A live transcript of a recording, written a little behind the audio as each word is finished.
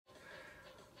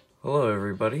Hello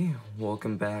everybody,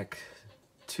 welcome back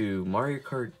to Mario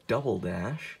Kart Double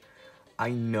Dash.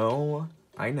 I know,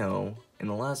 in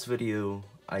the last video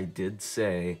I did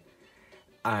say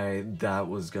that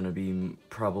was gonna be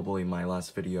probably my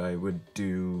last video I would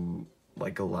do,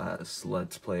 like a last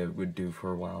Let's Play I would do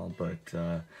for a while, but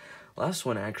last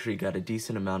one actually got a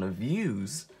decent amount of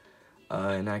views,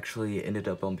 and actually ended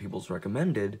up on people's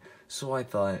recommended, so I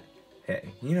thought, hey,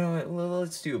 you know what,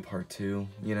 let's do a part 2,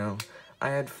 you know? I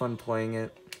had fun playing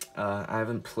it. I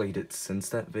haven't played it since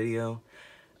that video.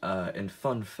 And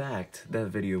fun fact, that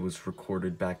video was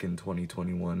recorded back in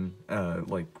 2021,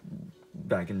 like,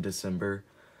 back in December.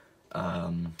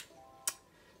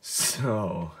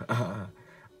 So,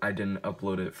 I didn't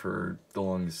upload it for the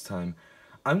longest time.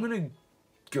 I'm gonna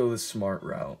go the smart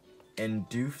route and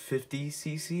do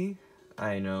 50cc.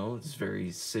 I know, it's very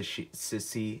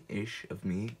sissy-ish of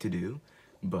me to do,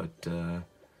 but,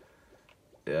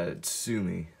 sue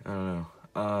me. I don't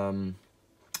know.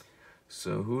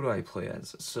 So who do I play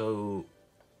as? So,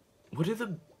 what are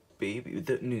the baby?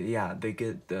 Yeah, they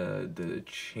get the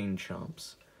chain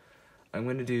chomps. I'm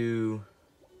gonna do.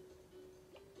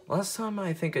 Last time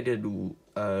I think I did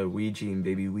Ouija and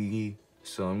Baby Ouija,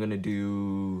 so I'm gonna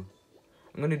do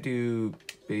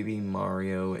Baby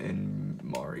Mario and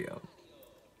Mario.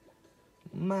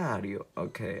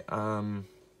 Okay. Yeah,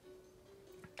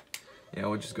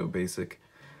 we'll just go basic.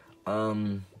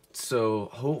 So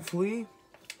hopefully,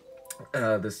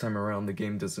 this time around the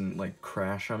game doesn't, like,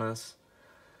 crash on us.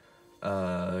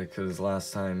 Cause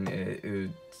last time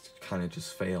it kind of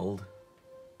just failed.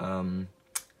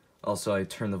 Also I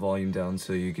turned the volume down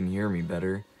so you can hear me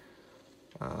better.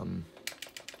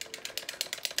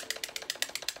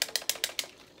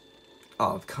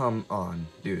 Oh, come on,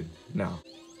 dude, no.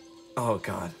 Oh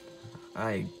god,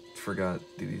 I forgot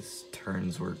these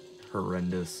turns were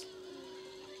horrendous.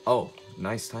 Oh,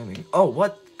 nice timing. Oh,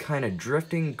 what kind of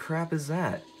drifting crap is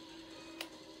that?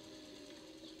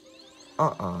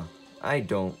 I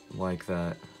don't like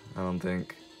that. I don't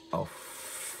think. Oh,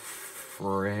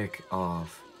 frick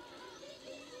off.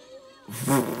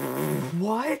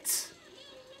 What?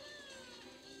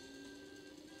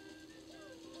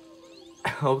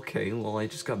 Okay, well, I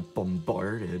just got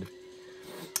bombarded.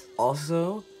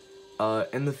 Also,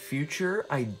 in the future,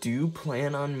 I do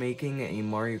plan on making a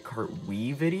Mario Kart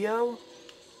Wii video.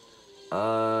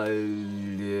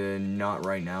 Not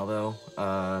right now, though.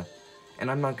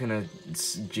 And I'm not gonna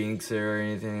jinx it or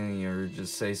anything, or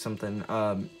just say something,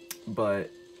 but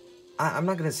I'm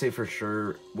not gonna say for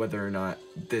sure whether or not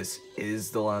this is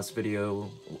the last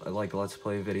video, like, Let's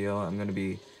Play video I'm gonna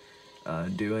be,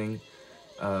 doing,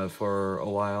 for a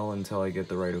while until I get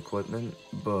the right equipment,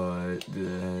 but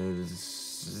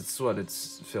it's what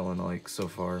it's feeling like so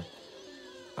far,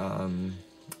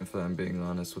 if I'm being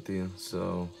honest with you,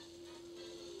 so,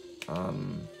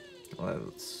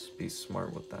 let's be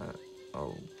smart with that.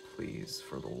 Oh, please,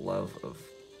 for the love of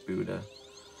Buddha.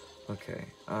 Okay,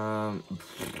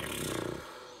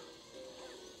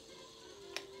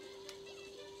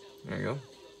 there you go.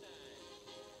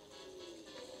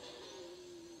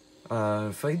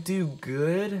 If I do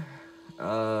good,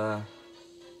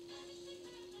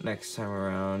 next time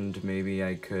around, maybe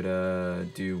I could,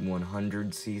 do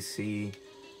 100cc.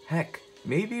 Heck,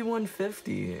 maybe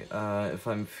 150, if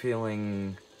I'm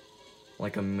feeling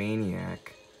like a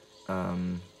maniac,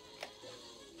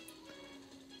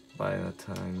 by that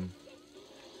time.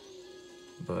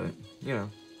 But, you know.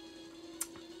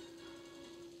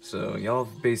 So, y'all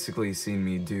have basically seen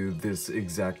me do this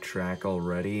exact track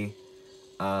already,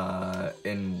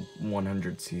 in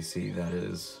 100cc, that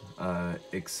is,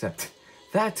 except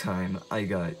that time I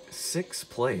got 6th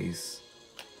place,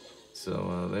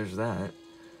 so, there's that.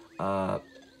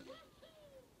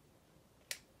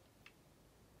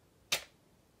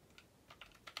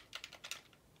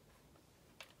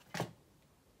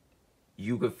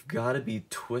 You have gotta be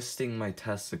twisting my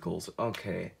testicles.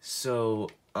 Okay, so,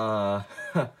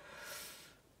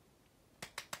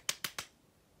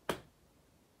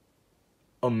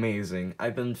 amazing.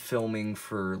 I've been filming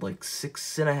for like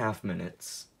 6.5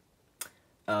 minutes,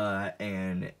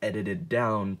 and edited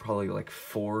down probably like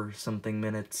 4-something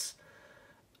minutes,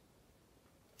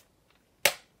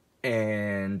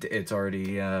 and it's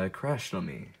already, crashed on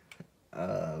me.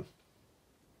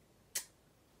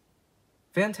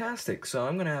 Fantastic, so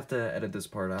I'm gonna have to edit this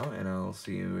part out, and I'll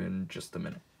see you in just a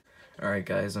minute. Alright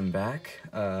guys, I'm back.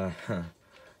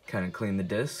 Kinda cleaned the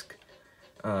disc.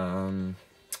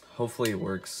 Hopefully it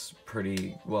works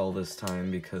pretty well this time,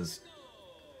 because,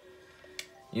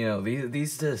 you know,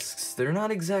 these discs, they're not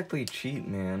exactly cheap,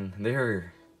 man.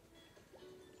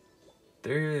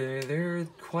 They're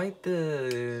quite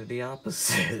the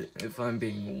opposite, if I'm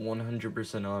being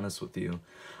 100% honest with you.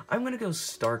 I'm gonna go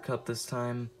Star Cup this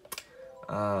time,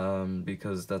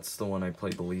 because that's the one I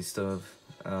played the least of,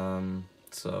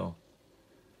 so...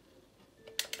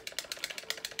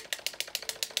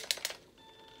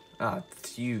 Ah,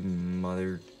 you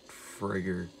mother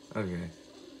frigger. Okay.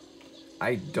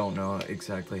 I don't know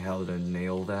exactly how to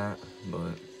nail that,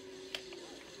 but...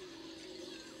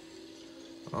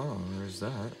 Oh, there's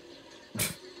that.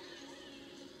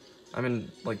 I'm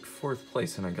in, like, 4th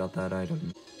place and I got that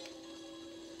item.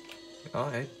 Oh,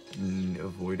 I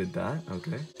avoided that,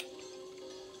 okay.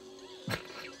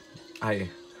 I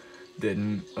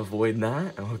didn't avoid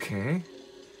that, okay.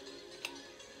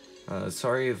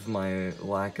 Sorry if my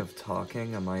lack of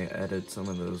talking, I might edit some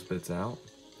of those bits out.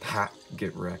 Ha!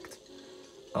 Get wrecked.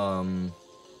 But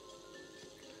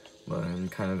I'm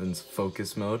kind of in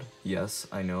focus mode. Yes,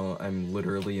 I know, I'm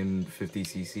literally in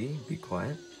 50cc. Be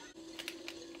quiet.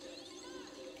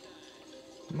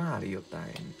 Mario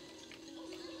time.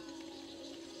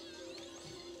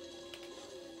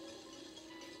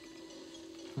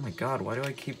 Oh my god, why do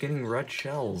I keep getting red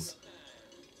shells?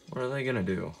 What are they gonna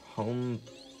do? Home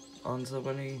on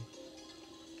somebody?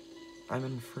 I'm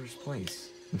in 1st place.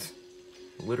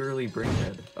 Literally brain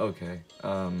dead. Okay,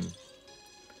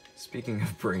 speaking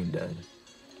of brain dead.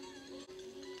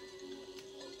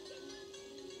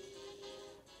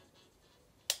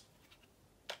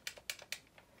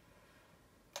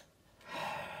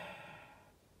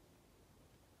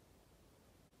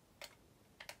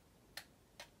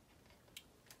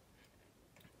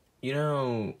 You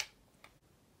know,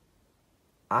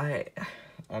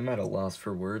 I'm at a loss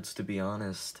for words, to be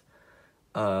honest.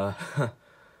 I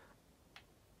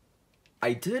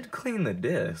did clean the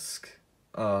disc.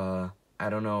 I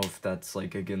don't know if that's,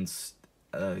 like, against,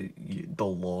 the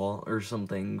law or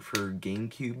something for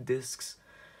GameCube discs,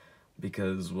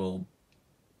 because, well,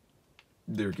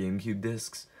 they're GameCube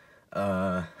discs.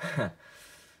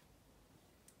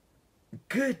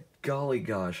 Good golly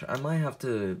gosh, I might have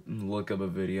to look up a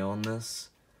video on this.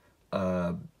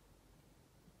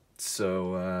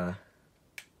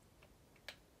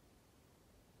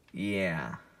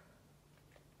 Yeah.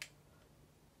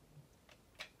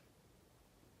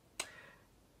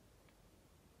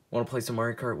 Wanna play some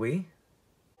Mario Kart Wii?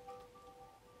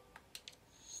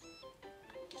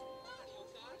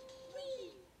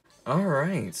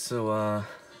 Alright, so,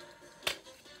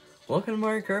 welcome to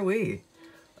Mario Kart Wii.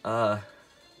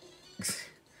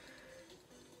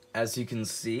 As you can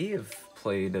see, I've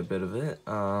played a bit of it,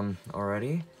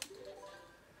 already.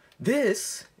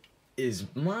 This is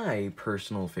my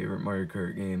personal favorite Mario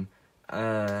Kart game.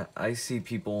 I see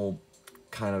people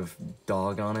kind of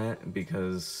dog on it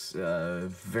because,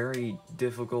 very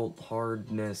difficult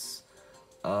hardness,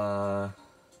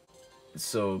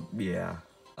 so, yeah.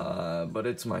 But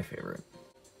it's my favorite.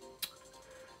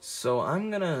 So I'm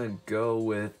gonna go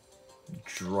with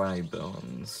Dry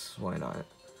Bones. Why not?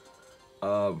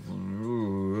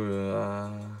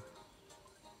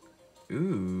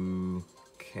 Ooh.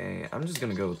 Okay, I'm just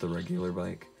gonna go with the regular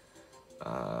bike.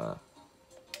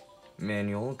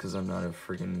 Manual, because I'm not a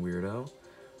freaking weirdo.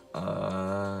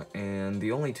 And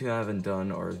the only 2 I haven't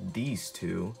done are these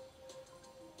 2.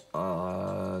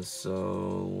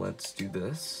 So let's do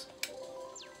this.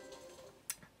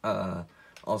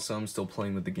 Also, I'm still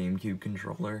playing with the GameCube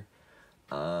controller,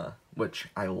 which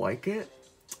I like it.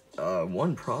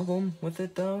 One problem with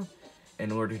it, though,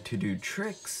 in order to do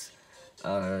tricks,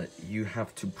 you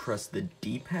have to press the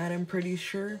D-pad, I'm pretty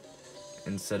sure,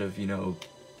 instead of, you know,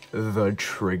 the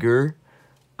trigger.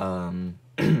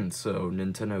 So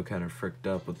Nintendo kind of fricked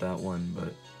up with that one,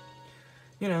 but,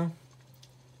 you know.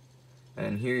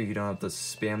 And here you don't have to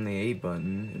spam the A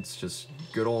button, it's just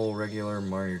good old regular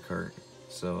Mario Kart.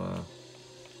 So,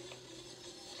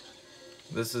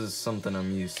 this is something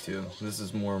I'm used to. This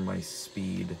is more my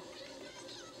speed.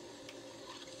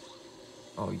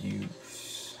 Oh, you...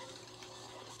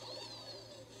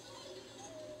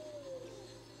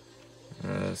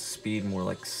 speed more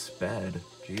like sped.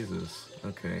 Jesus.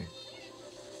 Okay.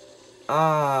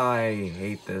 I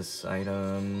hate this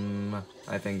item.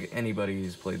 I think anybody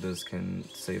who's played this can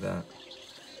say that.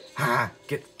 Ha!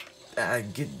 Get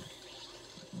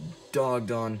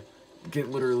dogged on. Get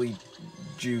literally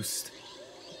juiced.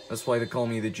 That's why they call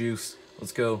me the Juice.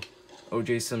 Let's go.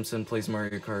 O.J. Simpson plays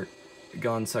Mario Kart.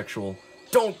 Gone sexual.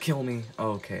 Don't kill me!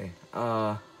 Okay.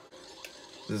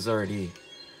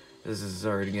 This is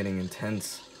already getting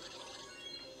intense.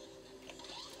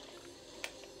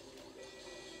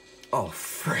 Oh,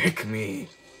 frick me.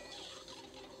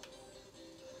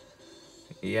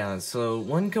 Yeah, so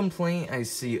one complaint I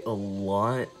see a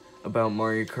lot about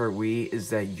Mario Kart Wii is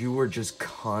that you are just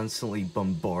constantly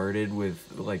bombarded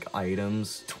with, like,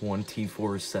 items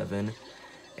 24/7.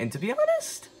 And to be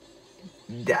honest,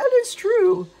 that is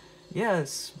true.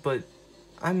 Yes, but,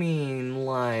 I mean,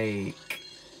 like,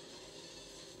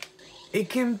 it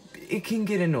can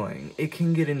get annoying. It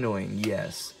can get annoying,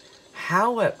 yes.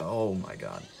 However, oh my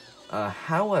god.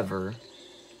 However,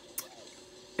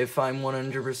 if I'm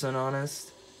 100%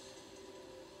 honest,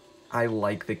 I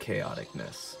like the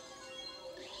chaoticness.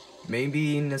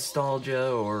 Maybe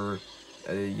nostalgia or,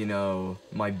 you know,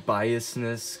 my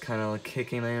biasness kind of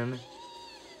kicking in.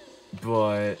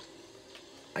 But,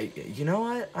 you know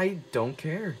what? I don't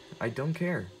care. I don't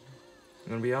care. I'm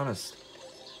gonna be honest.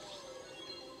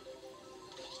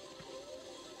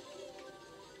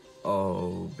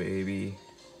 Oh, baby.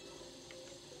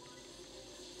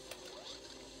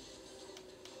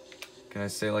 Can I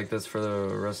stay like this for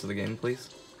the rest of the game, please?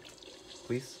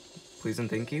 Please? Please and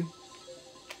thank you?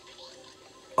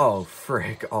 Oh,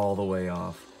 frick, all the way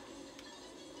off.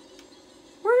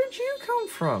 Where did you come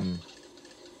from?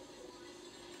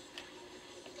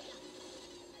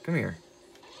 Come here.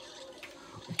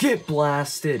 Get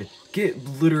blasted! Get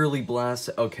literally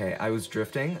blasted. Okay, I was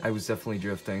drifting. I was definitely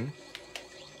drifting.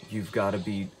 You've gotta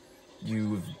be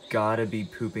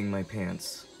pooping my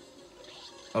pants.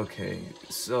 Okay,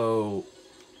 so...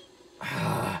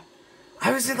 I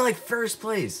was in, like, first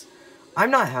place. I'm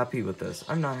not happy with this.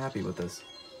 I'm not happy with this.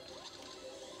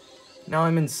 Now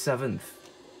I'm in 7th.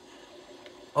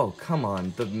 Oh, come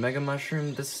on. The Mega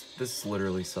Mushroom, this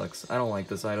literally sucks. I don't like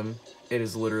this item. It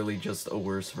is literally just a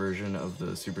worse version of the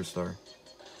Superstar.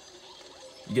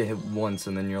 You get hit once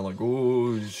and then you're like,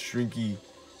 oh, shrinky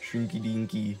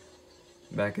dinky.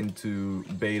 Back into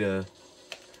beta.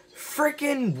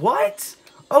 Frickin' what?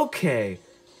 Okay.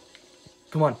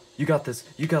 Come on, you got this,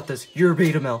 you got this. You're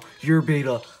beta, Mel. You're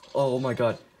beta. Oh my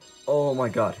god. Oh my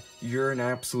god. You're an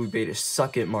absolute beta.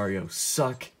 Suck it, Mario.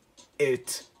 Suck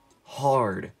it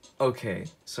hard. Okay,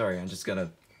 sorry, I just gotta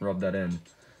rub that in.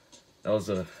 That was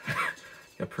a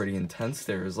pretty intense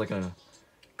there. It was like a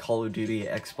Call of Duty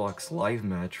Xbox Live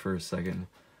match for a second.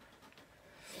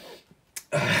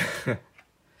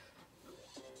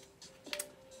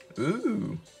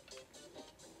 Ooh.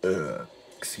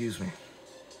 Excuse me.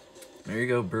 There you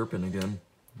go, burping again.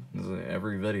 This is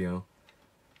every video.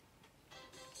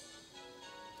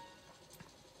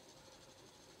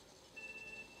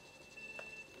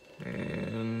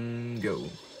 And go.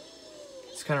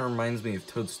 This kind of reminds me of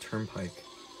Toad's Turnpike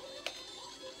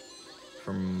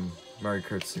from Mario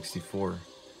Kart 64.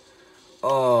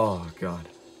 Oh, God.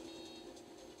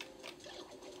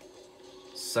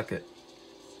 Suck it.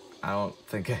 I don't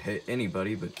think I hit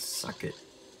anybody, but suck it.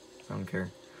 I don't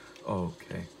care.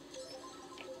 Okay.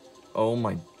 Oh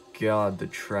my god, the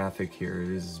traffic here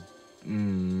is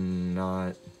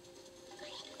not...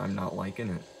 I'm not liking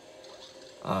it.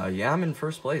 Yeah, I'm in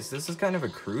first place. This is kind of a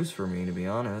cruise for me, to be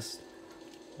honest.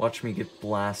 Watch me get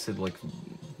blasted, like,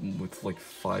 with, like,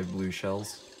 5 blue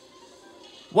shells.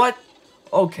 What?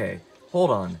 Okay,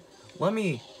 hold on. Let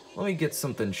me get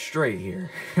something straight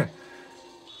here.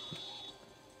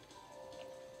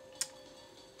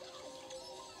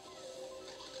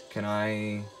 Can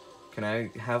I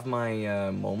have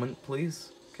my, moment,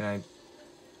 please? I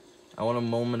want a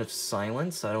moment of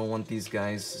silence. I don't want these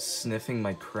guys sniffing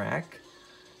my crack.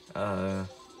 Oh,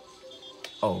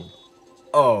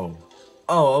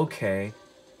 okay.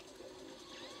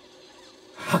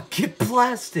 Get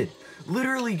blasted!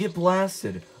 Literally get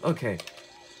blasted. Okay.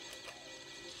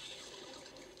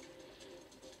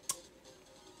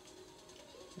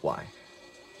 Why?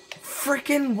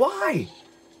 Frickin' why?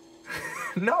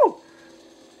 No!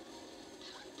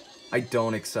 I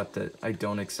don't accept it. I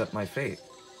don't accept my fate.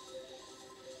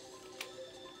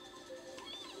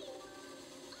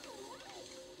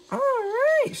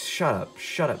 Alright! Shut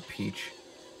up, Peach.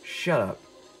 Shut up.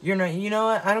 You're not, you know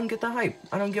what? I don't get the hype.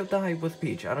 I don't get the hype with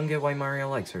Peach. I don't get why Mario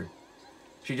likes her.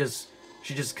 She just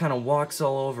kind of walks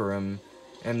all over him,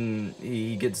 and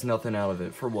he gets nothing out of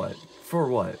it. For what? For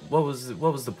what? What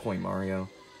was the point, Mario?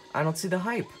 I don't see the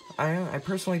hype. I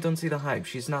personally don't see the hype.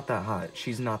 She's not that hot.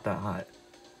 She's not that hot.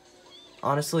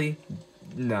 Honestly,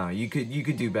 no, you could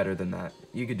do better than that.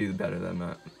 You could do better than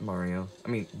that, Mario. I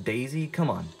mean, Daisy? Come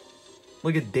on.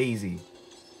 Look at Daisy.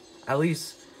 At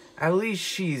least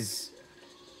she's,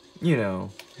 you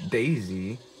know,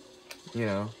 Daisy. You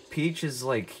know, Peach is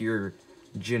like your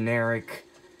generic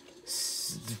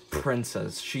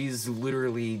princess. She's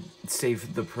literally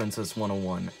Save the Princess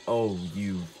 101. Oh,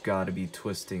 you've got to be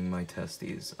twisting my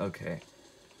testes. Okay.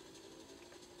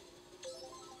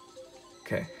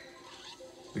 Okay.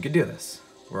 We could do this.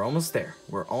 We're almost there.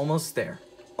 We're almost there.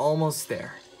 Almost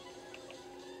there.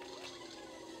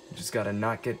 Just gotta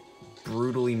not get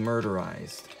brutally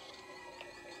murderized.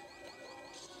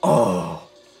 Oh!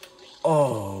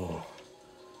 Oh!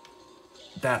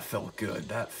 That felt good.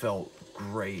 That felt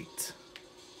great.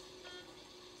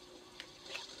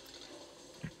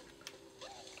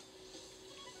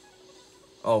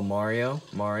 Oh, Mario,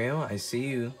 I see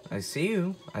you. I see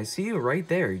you. I see you right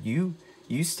there. You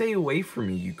stay away from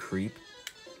me, you creep.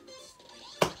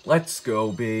 Let's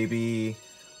go, baby.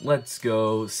 Let's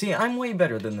go. See, I'm way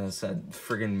better than this at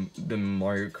friggin' the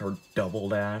Mario Kart Double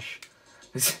Dash.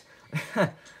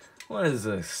 What is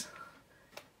this?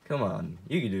 Come on,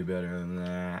 you can do better than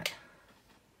that.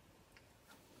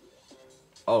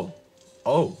 Oh.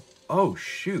 Oh. Oh,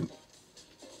 shoot.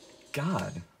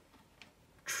 God.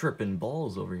 Tripping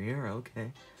balls over here,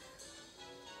 okay.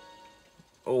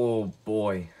 Oh,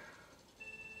 boy.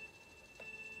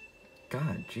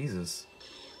 God, Jesus.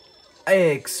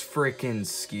 Frickin'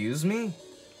 excuse me?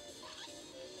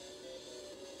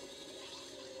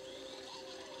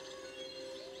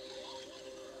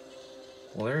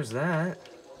 Well, there's that.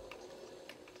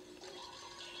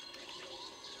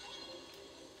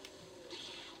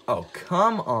 Oh,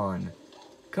 come on.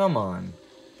 Come on.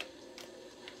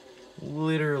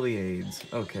 Literally AIDS.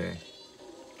 Okay.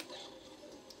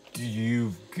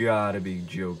 You've gotta be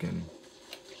joking.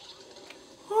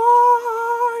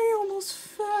 Oh, I almost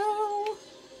fell.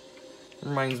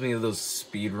 Reminds me of those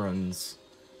speedruns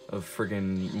of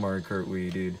friggin' Mario Kart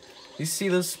Wii, dude. You see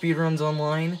those speedruns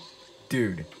online?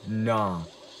 Dude, nah.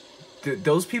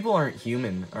 Those people aren't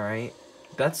human, alright?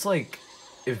 That's like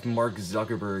if Mark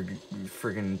Zuckerberg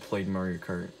friggin' played Mario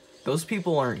Kart. Those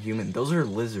people aren't human. Those are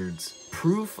lizards.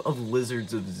 Proof of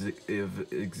lizards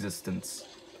of existence.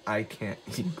 I can't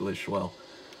English well.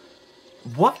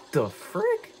 What the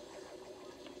frick?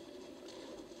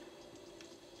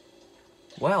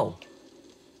 Well.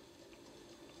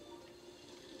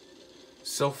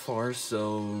 So far,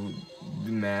 so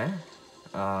meh.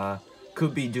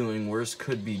 Could be doing worse,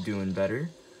 could be doing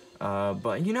better.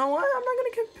 But you know what? I'm not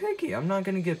gonna get picky. I'm not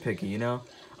gonna get picky, you know?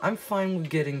 I'm fine with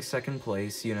getting second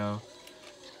place, you know?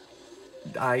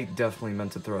 I definitely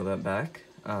meant to throw that back.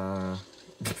 Not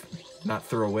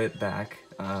throw it back.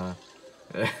 I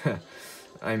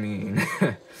mean...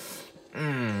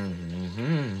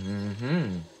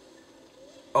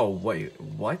 Oh, wait,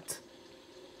 what?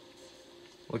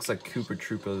 Looks like Koopa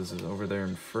Troopas is over there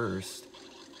in first.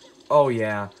 Oh,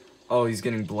 yeah. Oh, he's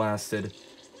getting blasted.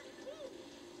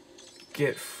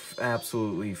 Get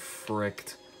absolutely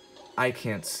fricked. I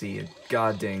can't see a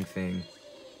god dang thing.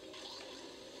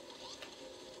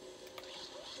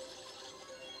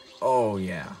 Oh,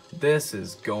 yeah. This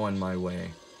is going my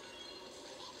way.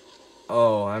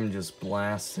 Oh, I'm just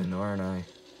blasting, aren't I?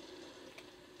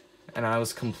 And I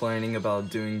was complaining about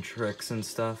doing tricks and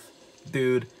stuff.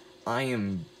 Dude,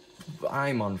 I'm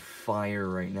on fire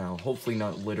right now. Hopefully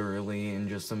not literally in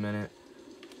just a minute.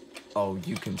 Oh,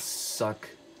 you can suck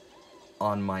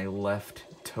on my left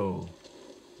toe.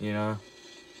 You know?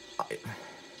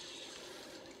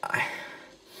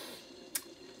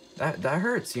 That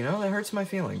hurts, you know? That hurts my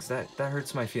feelings. That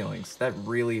hurts my feelings. That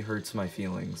really hurts my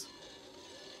feelings.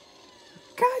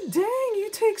 God dang,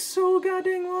 you take so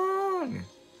goddamn long!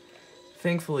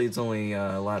 Thankfully, it's only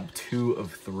lap 2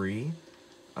 of 3.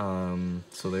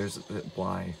 So there's...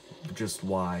 why? Just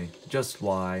why? Just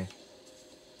why?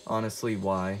 Honestly,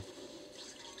 why?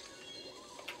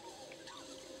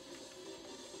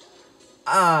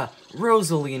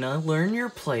 Rosalina, learn your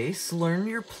place,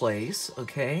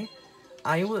 okay?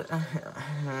 I would...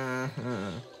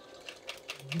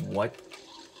 What?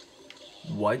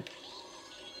 What?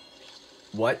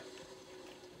 What?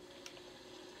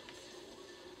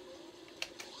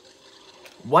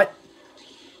 What?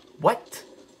 What?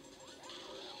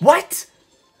 What?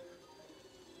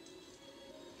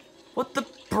 What the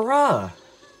bruh?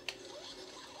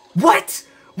 What?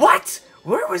 What?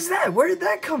 Where was that? Where did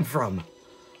that come from?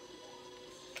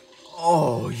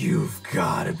 Oh, you've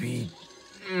gotta be...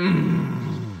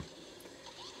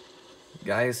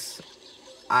 Guys,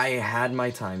 I had my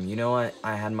time. You know what?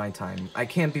 I had my time. I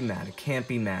can't be mad. I can't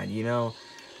be mad, you know?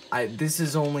 This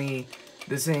isn't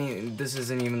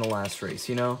even the last race,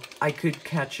 you know? I could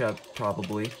catch up,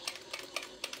 probably. You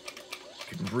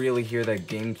could really hear that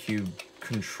GameCube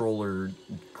controller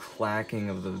clacking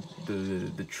of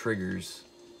the triggers.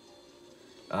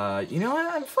 You know what?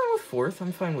 I'm fine with fourth.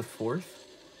 I'm fine with fourth.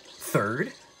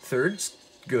 Third. Third's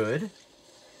good.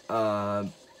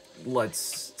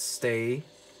 Let's stay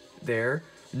there.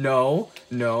 No.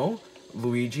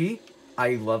 Luigi,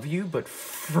 I love you, but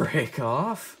frick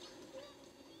off.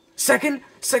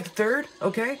 third,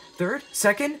 okay, third,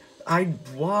 second,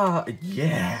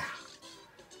 yeah.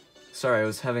 Sorry, I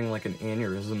was having like an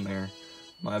aneurysm there.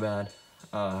 My bad.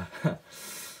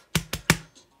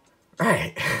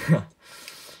 Right. How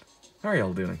are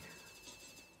y'all doing?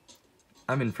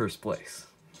 I'm in first place.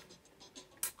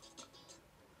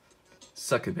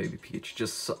 Suck it, baby Peach.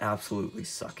 Just absolutely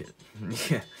suck it.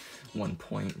 Yeah, 1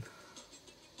 point.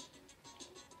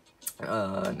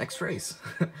 Next race.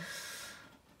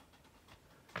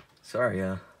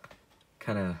 Sorry,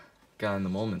 kind of got in the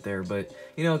moment there, but,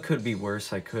 you know, it could be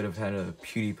worse. I could have had a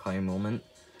PewDiePie moment.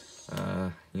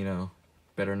 You know,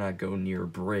 better not go near a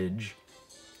bridge.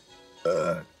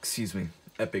 Excuse me.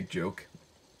 Epic joke.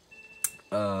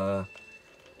 Boom.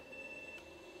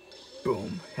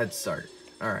 Head start.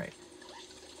 Alright.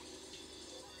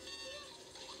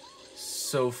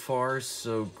 So far,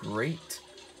 so great.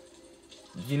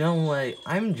 You know what?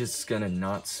 I'm just gonna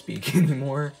not speak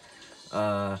anymore.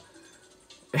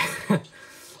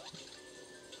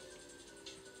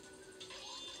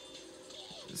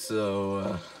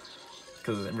 So,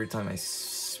 because every time I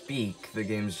speak, the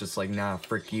game's just like, nah,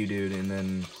 frick you, dude, and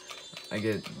then I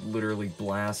get literally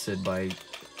blasted by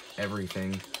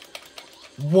everything.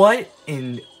 What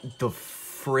in the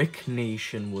frick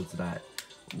nation was that?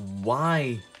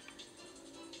 Why?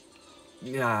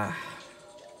 Yeah.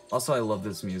 Also, I love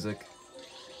this music.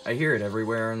 I hear it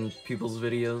everywhere in people's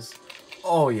videos.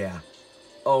 Oh yeah.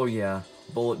 Oh yeah.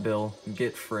 Bullet Bill.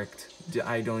 Get fricked.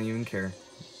 I don't even care.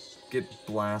 Get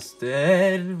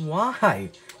blasted. Why?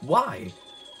 Why?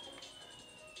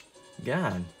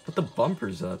 God. Put the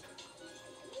bumpers up.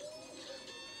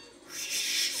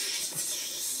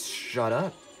 Shut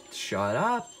up. Shut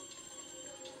up.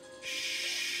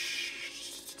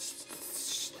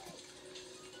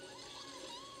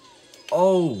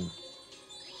 Oh.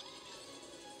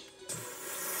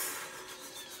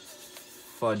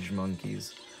 Fudge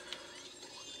monkeys.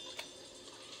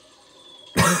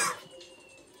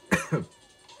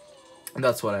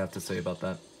 That's what I have to say about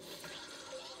that.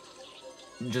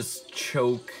 Just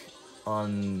choke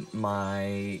on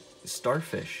my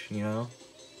starfish, you know?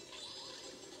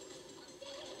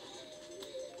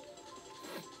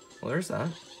 Well, there's that.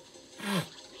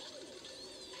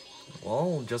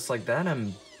 Well, just like that,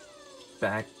 I'm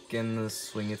back in the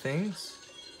swing of things.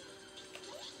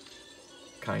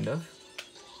 Kind of.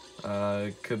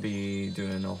 Could be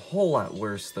doing a whole lot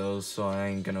worse, though, so I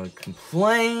ain't gonna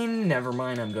complain. Never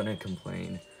mind, I'm gonna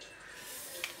complain.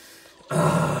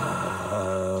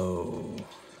 Oh.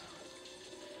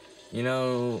 You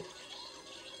know,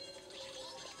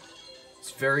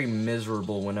 it's very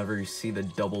miserable whenever you see the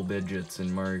double digits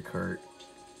in Mario Kart.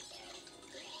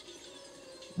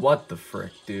 What the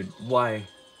frick, dude? Why?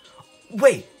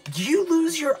 Wait, do you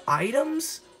lose your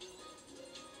items?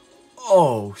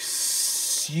 Oh,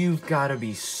 you've gotta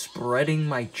be spreading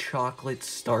my chocolate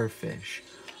starfish.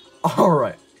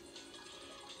 Alright.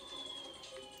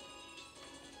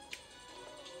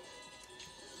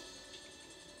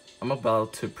 I'm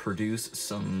about to produce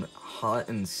some hot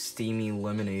and steamy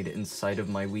lemonade inside of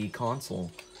my Wii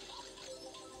console.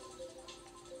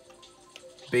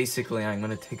 Basically, I'm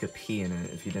gonna take a pee in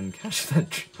it if you didn't catch that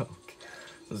joke.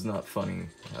 It was not funny,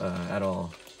 at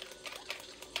all.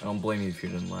 I don't blame you if you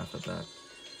didn't laugh at that.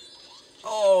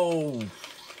 Oh!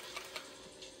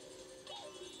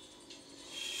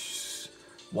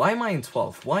 Why am I in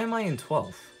 12th? Why am I in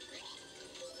 12th?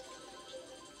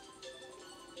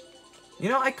 You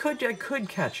know, I could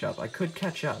catch up. I could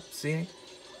catch up. See?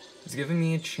 It's giving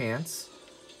me a chance.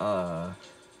 You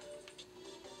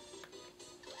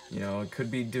know, it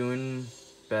could be doing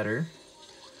better.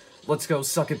 Let's go.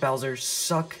 Suck it, Bowser.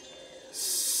 Suck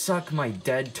my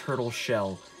dead turtle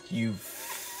shell. You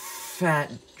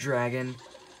fat dragon.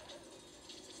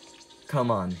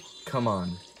 Come on. Come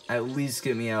on. At least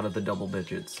get me out of the double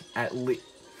digits. At least.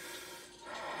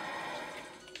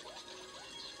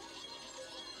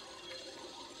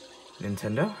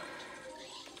 Nintendo?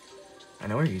 I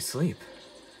know where you sleep.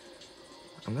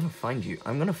 I'm gonna find you.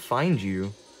 I'm gonna find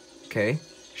you. Okay?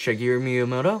 Shigeru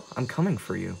Miyamoto? I'm coming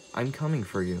for you. I'm coming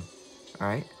for you.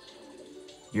 Alright?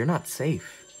 You're not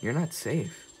safe. You're not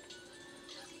safe.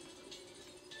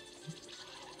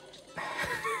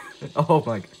 Oh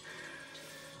my god.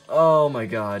 Oh my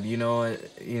god. You know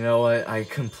what? You know what? I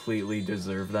completely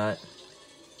deserve that.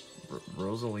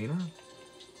 Rosalina?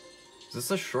 Is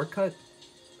this a shortcut?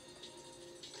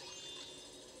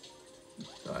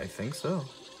 I think so.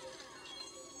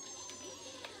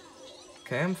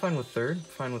 Okay, I'm fine with third.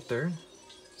 Fine with third.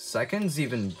 Second's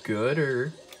even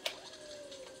gooder.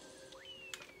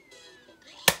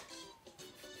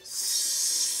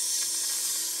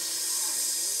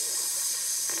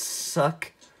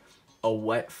 suck a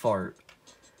wet fart.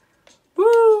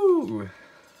 Woo!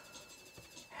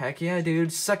 Heck yeah,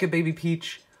 dude. Suck it, baby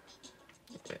Peach.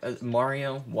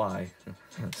 Mario, why?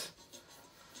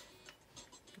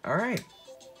 Alright.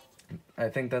 I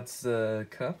think that's the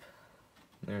cup.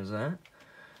 There's that.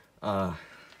 Got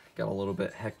a little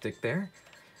bit hectic there.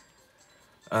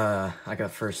 I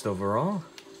got first overall.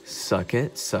 Suck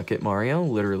it, Mario.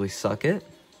 Literally suck it.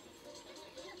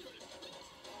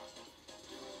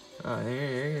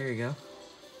 There you go.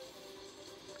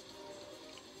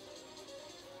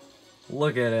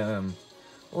 Look at him.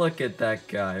 Look at that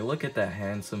guy. Look at that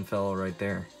handsome fellow right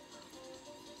there.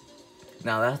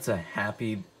 Now that's a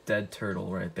happy dead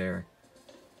turtle right there.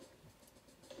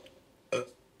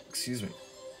 Excuse me.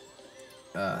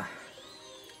 Look at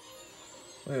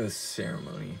this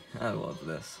ceremony. I love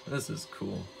this. This is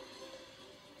cool.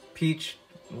 Peach,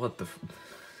 what the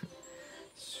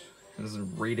This is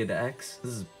rated X?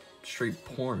 This is straight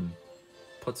porn.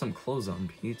 Put some clothes on,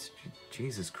 Peach.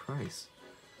 Jesus Christ.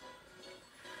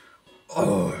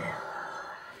 Oh.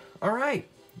 Alright.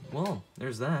 Well,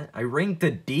 there's that. I ranked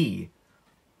a D.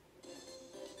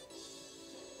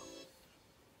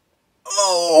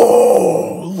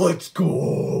 Oh, let's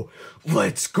go.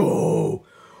 Let's go.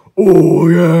 Oh,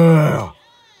 yeah.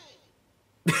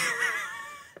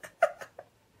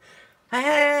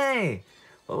 Hey,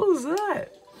 what was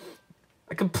that?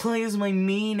 I can play as my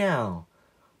me now.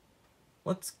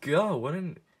 Let's go. What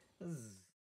an...